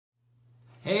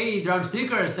Hey,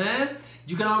 drumstickers, eh?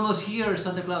 You can almost hear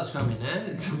Santa Claus coming,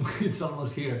 eh? It's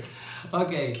almost here.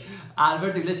 Okay,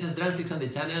 Alberto Iglesias Drumsticks Sunday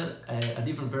channel, a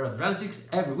different pair of drumsticks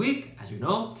every week, as you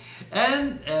know.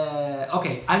 And,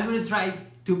 okay, I'm gonna try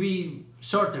to be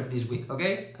shorter this week,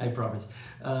 okay? I promise.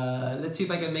 Let's see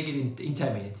if I can make it in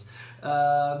 10 minutes.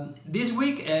 This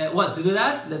week, well, to do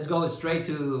that, let's go straight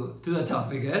to the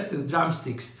topic, to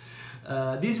drumsticks.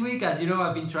 This week, as you know,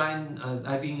 I've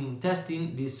been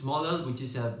testing this model, which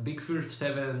is a VicFirth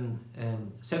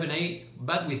 7A,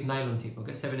 but with nylon tip,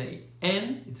 okay,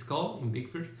 7AN, it's called in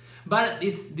VicFirth. But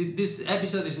this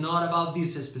episode is not about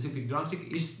this specific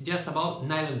drumstick, it's just about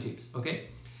nylon tips, okay?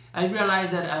 I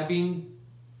realized that I've been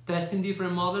testing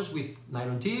different models with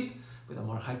nylon tip, with a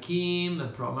more Hakim, a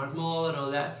ProMark model and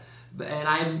all that, and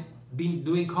I've been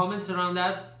doing comments around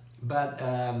that, but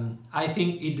I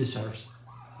think it deserves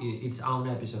its own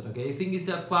episode, okay? I think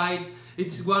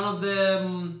it's one of the,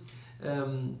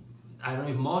 I don't know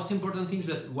if most important things,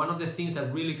 but one of the things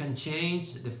that really can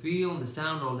change the feel, the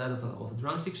sound, all that of the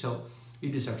drumstick, so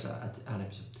it deserves an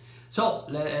episode. So,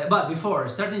 but before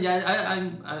starting,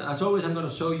 as always, I'm gonna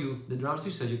show you the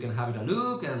drumstick so you can have it a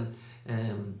look and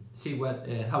see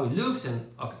how it looks, and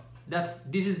okay,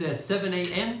 this is the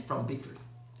 7AN from VicFirth.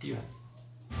 Here you have it.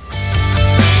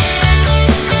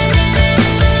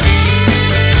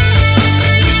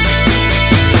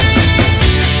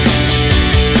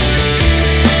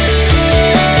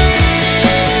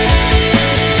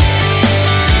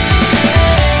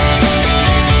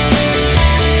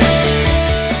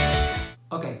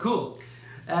 Okay, cool.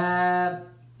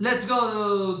 Let's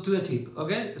go to the tip,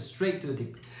 okay? Straight to the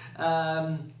tip.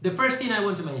 The first thing I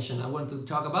want to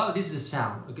talk about is the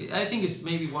sound, okay? I think it's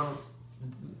maybe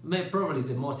probably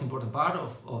the most important part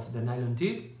of the nylon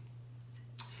tip.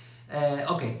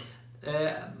 Okay,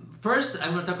 first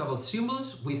I'm going to talk about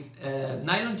cymbals. With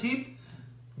nylon tip,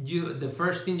 the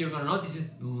first thing you're going to notice is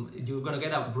you're going to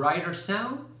get a brighter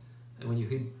sound when you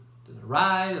hit the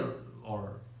right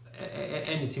or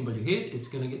any cymbal you hit.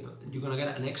 You're gonna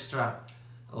get an extra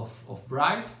of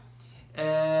bright.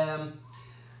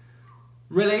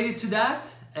 Related to that,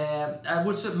 I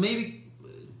would say maybe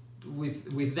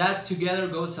with that together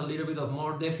goes a little bit of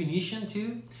more definition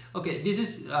too. Okay, this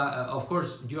is of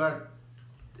course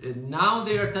now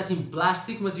they are touching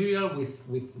plastic material with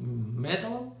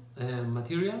metal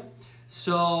material.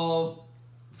 So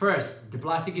first, the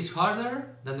plastic is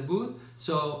harder than the wood,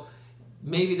 so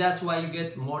maybe that's why you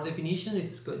get more definition.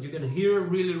 You can hear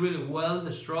really well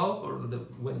the stroke, or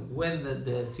when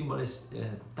the cymbal is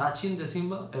touching the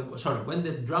cymbal. When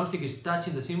the drumstick is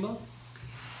touching the cymbal,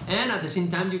 and at the same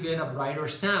time you get a brighter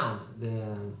sound.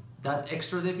 That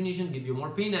extra definition gives you more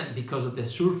pin, and because of the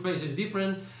surface is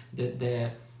different,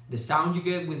 the sound you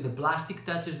get when the plastic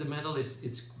touches the metal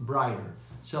it's brighter.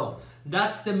 So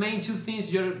that's the main two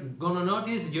things you're gonna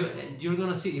notice. You're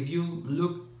gonna see if you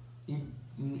look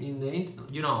in the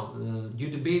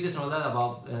YouTube videos and all that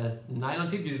about nylon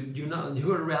tip, you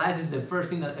will realize it's the first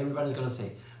thing that everybody's gonna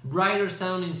say. Brighter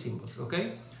sound in cymbals,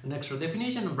 okay? An extra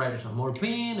definition and brighter sound, more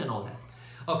pin and all that.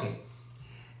 Okay,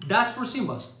 that's for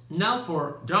cymbals. Now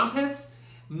for drum heads,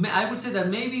 I would say that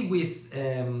maybe with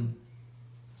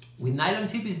nylon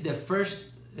tip is the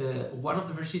first one of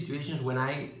the first situations when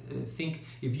I think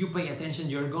if you pay attention,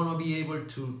 you're gonna be able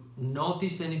to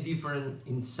notice any different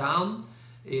in sound.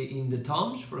 In the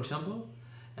toms, for example,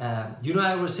 I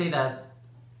always say that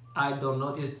I don't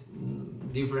notice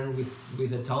different with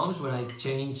the toms when I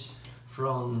change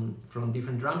from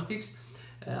different drumsticks,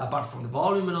 apart from the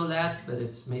volume and all that, but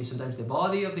it's maybe sometimes the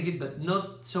body of the hit, but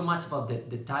not so much about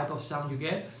the type of sound you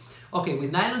get. Okay,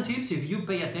 with nylon tips, if you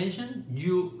pay attention,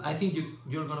 I think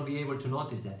you're gonna be able to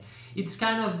notice that. It's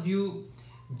kind of you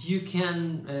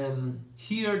can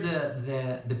hear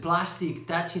the plastic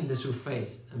touching the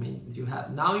surface. I mean, you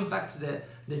have now impacts the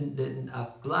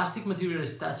plastic material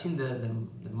is touching the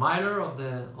miler of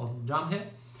the drum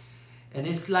head, and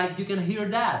it's like you can hear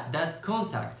that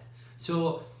contact.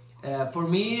 So for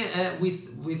me,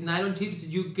 with nylon tips,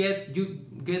 you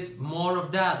get more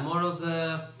of that, more of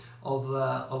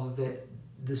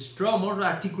the stroke, more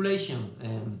articulation.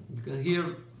 You can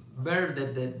hear better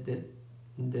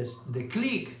the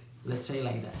click, let's say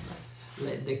like that,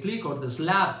 the click or the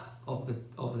slap of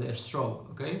the stroke,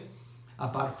 okay,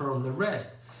 apart from the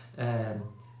rest.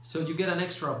 So you get an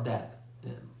extra of that.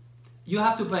 You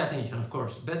have to pay attention, of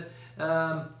course, but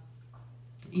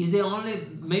is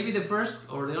maybe the first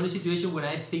or the only situation where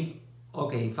I think,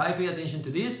 okay, if I pay attention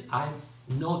to this, I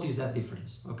notice that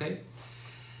difference, okay.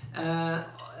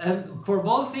 And for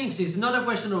both things, it's not a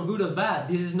question of good or bad.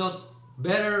 This is not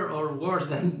better or worse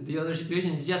than the other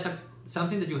situation. It's just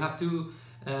something that you have to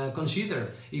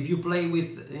consider. If you play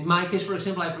with, in my case, for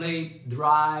example, I play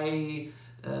dry,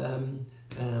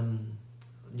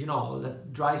 you know,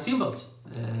 dry cymbals.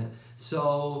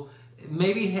 So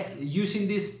maybe using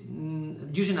this,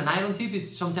 using a nylon tip,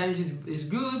 sometimes is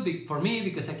good for me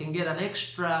because I can get an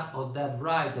extra of that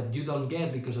drive that you don't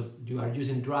get because you are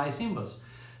using dry cymbals.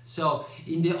 So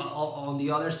on the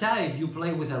other side, if you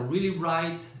play with a really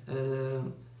bright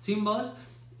cymbals,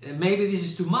 maybe this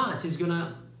is too much. It's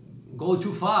gonna go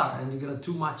too far, and you're gonna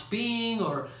too much ping,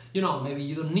 or you know, maybe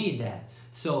you don't need that.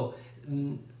 So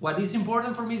what is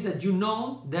important for me is that you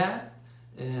know that,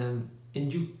 and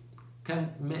you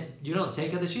can, you know,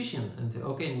 take a decision and say,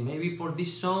 okay, maybe for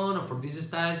this song or for these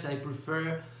styles I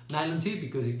prefer nylon tip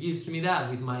because it gives me that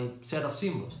with my set of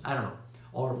cymbals, I don't know,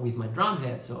 or with my drum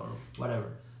heads or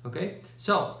whatever. Okay,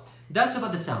 so that's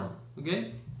about the sound.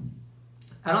 Okay,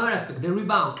 another aspect, the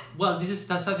rebound. Well,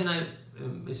 that's something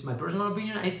it's my personal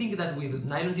opinion. I think that with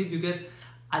nylon tip you get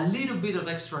a little bit of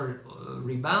extra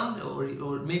rebound,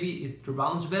 or maybe it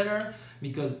rebounds better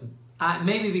because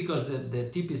maybe because the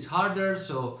tip is harder,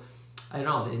 so I don't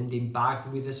know, the impact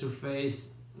with the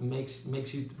surface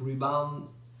makes it rebound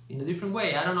in a different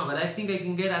way. I don't know, but I think I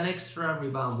can get an extra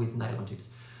rebound with nylon tips.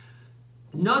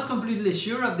 Not completely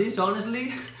sure of this,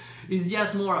 honestly. It's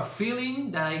just more a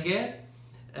feeling that I get.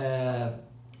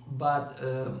 But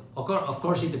of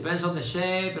course it depends on the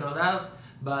shape and all that.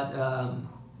 But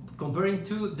comparing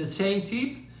to the same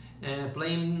tip,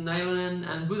 playing nylon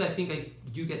and wood, I think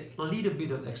you get a little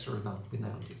bit of extra rebound with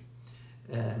nylon tip.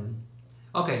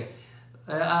 Okay,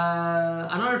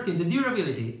 another thing, the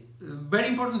durability. Very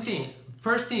important thing.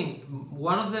 First thing,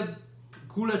 one of the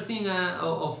coolest thing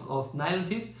of nylon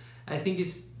tip, I think,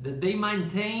 is that they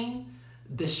maintain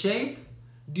the shape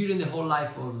during the whole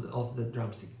life of the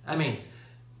drumstick. I mean,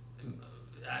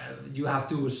 you have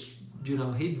to, you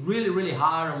know, hit really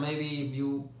hard, or maybe if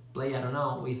you play, I don't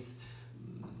know, with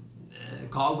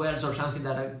cowbells or something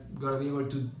that are gonna be able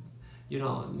to, you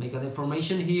know, make a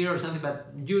deformation here or something.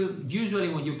 But usually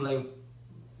when you play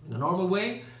in a normal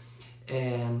way,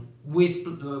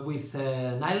 with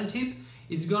nylon tip,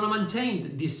 it's gonna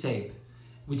maintain this shape,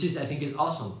 which I think is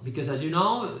awesome, because as you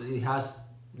know, it has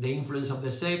the influence of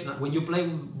the shape. When you play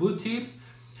with wood tips,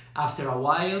 after a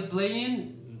while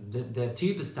playing, the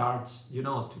tip starts, you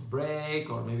know, to break,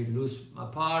 or maybe lose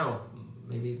apart, or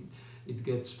maybe it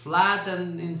gets flat,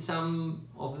 and in some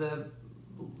of the,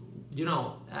 you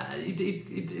know,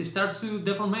 it starts to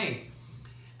deformate.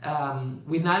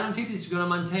 With nylon tip, it's gonna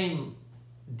maintain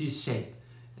this shape,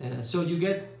 so you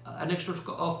get an extra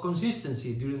of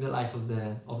consistency during the life of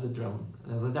the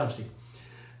drumstick.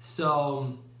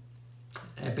 So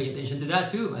pay attention to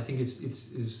that too. I think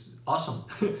it's awesome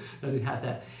that it has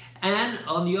that. And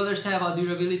on the other side, about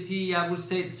durability, I would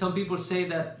say some people say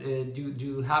that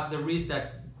you have the risk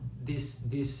that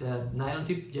this nylon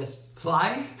tip just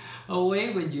fly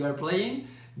away when you are playing.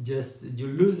 You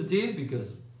lose the tip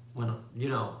because, well, you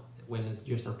know, when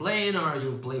you start playing or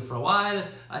you play for a while,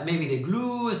 maybe the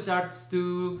glue starts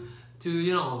to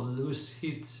you know, lose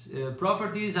its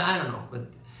properties. I don't know,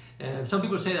 but some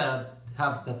people say that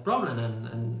have that problem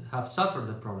and have suffered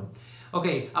that problem.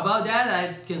 Okay, about that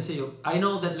I can say I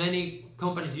know that many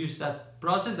companies use that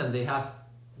process, and they have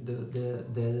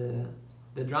the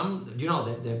drum, you know,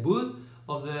 the wood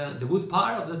of the wood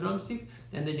part of the drumstick,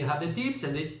 and then you have the tips,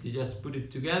 and you just put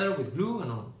it together with glue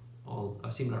and all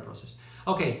a similar process.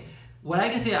 Okay, what I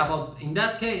can say about in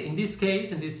this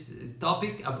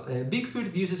topic,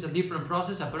 VicFirth uses a different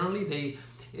process. Apparently,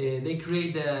 they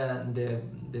create the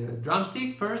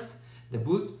drumstick first, the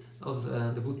wood of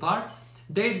the wood part.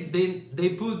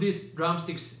 They put these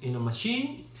drumsticks in a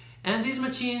machine, and these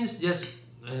machines just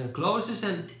closes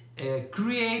and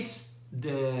creates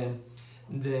the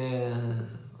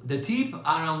tip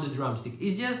around the drumstick.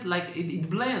 It's just like it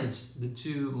blends the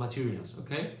two materials.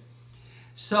 Okay,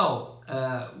 so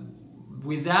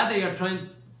with that they are trying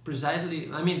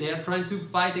they are trying to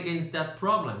fight against that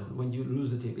problem when you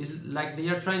lose the tip. It's like they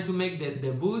are trying to make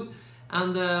the wood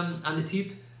and the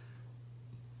tip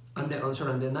and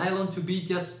the nylon to be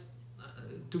just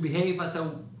to behave as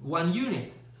one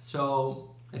unit.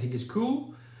 So I think it's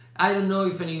cool. I don't know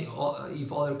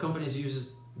if other companies use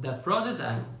that process.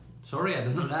 I'm sorry, I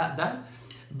don't know that.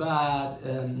 But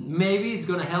maybe it's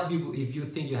gonna help you if you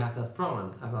think you have that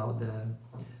problem about the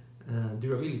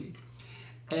durability.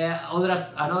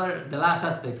 The last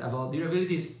aspect about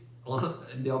durability is on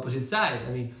the opposite side.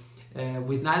 I mean,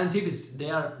 with nylon tips, they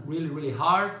are really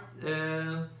hard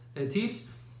tips.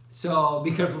 So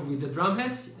be careful with the drum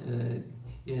heads.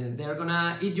 They're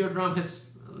gonna eat your drum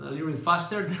heads a little bit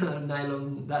faster than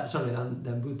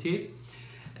than wood tip.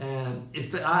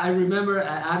 I remember,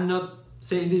 I'm not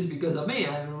saying this because of me,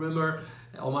 I remember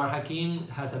Omar Hakim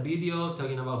has a video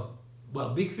talking about,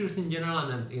 well, VicFirth in general,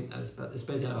 and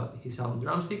especially about his own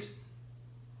drumsticks.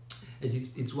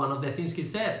 It's one of the things he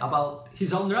said about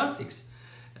his own drumsticks.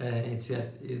 It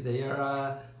said they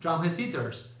are drumhead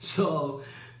eaters, so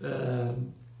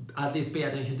at least pay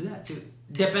attention to that too.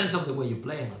 Depends on the way you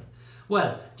play it.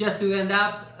 Well, just to end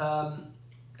up,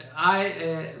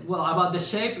 well, about the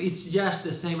shape, it's just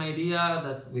the same idea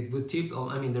that with wood tip.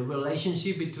 I mean, the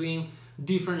relationship between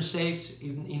different shapes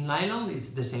in nylon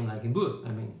is the same like in wood. I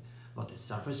mean, about the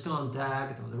surface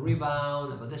contact, about the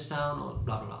rebound, about the sound, or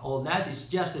blah blah blah. All that is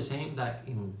just the same like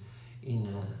in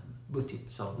wood tip.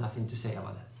 So nothing to say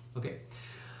about that. Okay.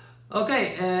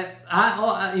 Okay.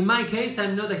 In my case,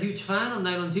 I'm not a huge fan of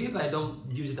nylon tip. I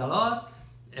don't use it a lot.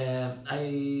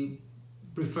 I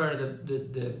prefer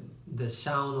the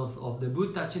sound of the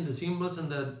wood touching the cymbals and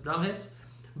the drum heads,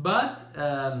 but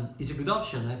it's a good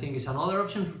option. I think it's another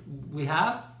option we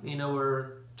have in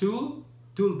our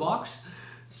toolbox,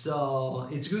 so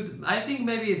it's good. I think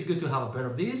maybe it's good to have a pair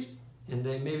of these, and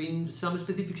then maybe in some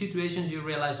specific situations you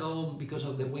realize, oh, because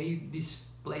of the way this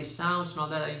place sounds and all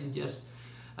that,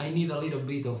 I need a little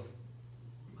bit of,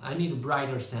 I need a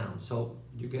brighter sound. So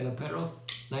you get a pair of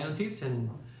nylon tips and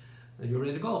you're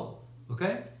ready to go.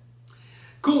 Okay,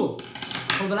 cool.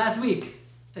 For the last week,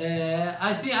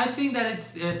 I think that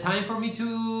it's time for me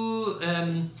to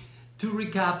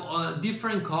recap on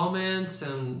different comments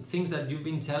and things that you've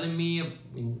been telling me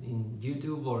in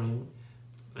YouTube or in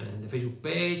the Facebook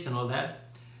page and all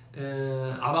that,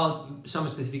 about some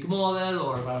specific model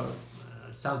or about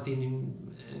something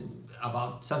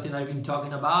about something I've been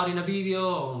talking about in a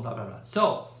video or blah blah blah.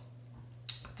 So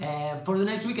for the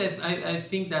next week, I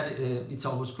think that it's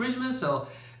almost Christmas, so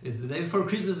it's the day before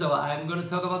Christmas, so I'm going to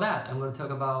talk about that. I'm going to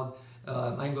talk about,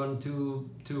 I'm going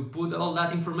to put all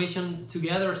that information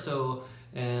together, so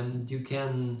you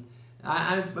can,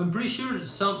 I'm pretty sure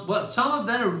some of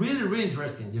them are really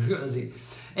interesting, you're going to see.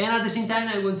 And at the same time,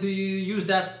 I want to use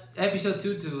that episode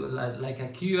too to like a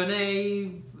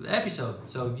Q&A episode.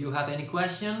 So if you have any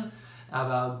question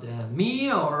about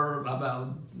me or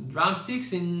about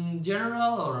drumsticks in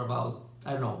general, or about,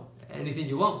 I don't know, anything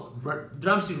you want,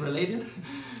 drumstick related,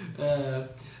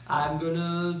 I'm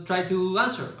gonna try to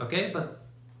answer, okay? But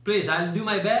please, I'll do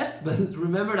my best, but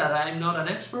remember that I'm not an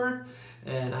expert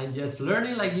and I'm just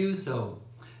learning like you, so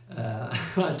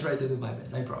I'll try to do my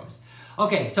best, I promise.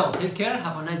 Okay, so take care,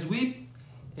 have a nice week,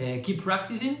 keep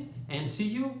practicing, and see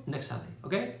you next Sunday,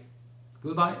 okay?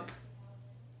 Goodbye.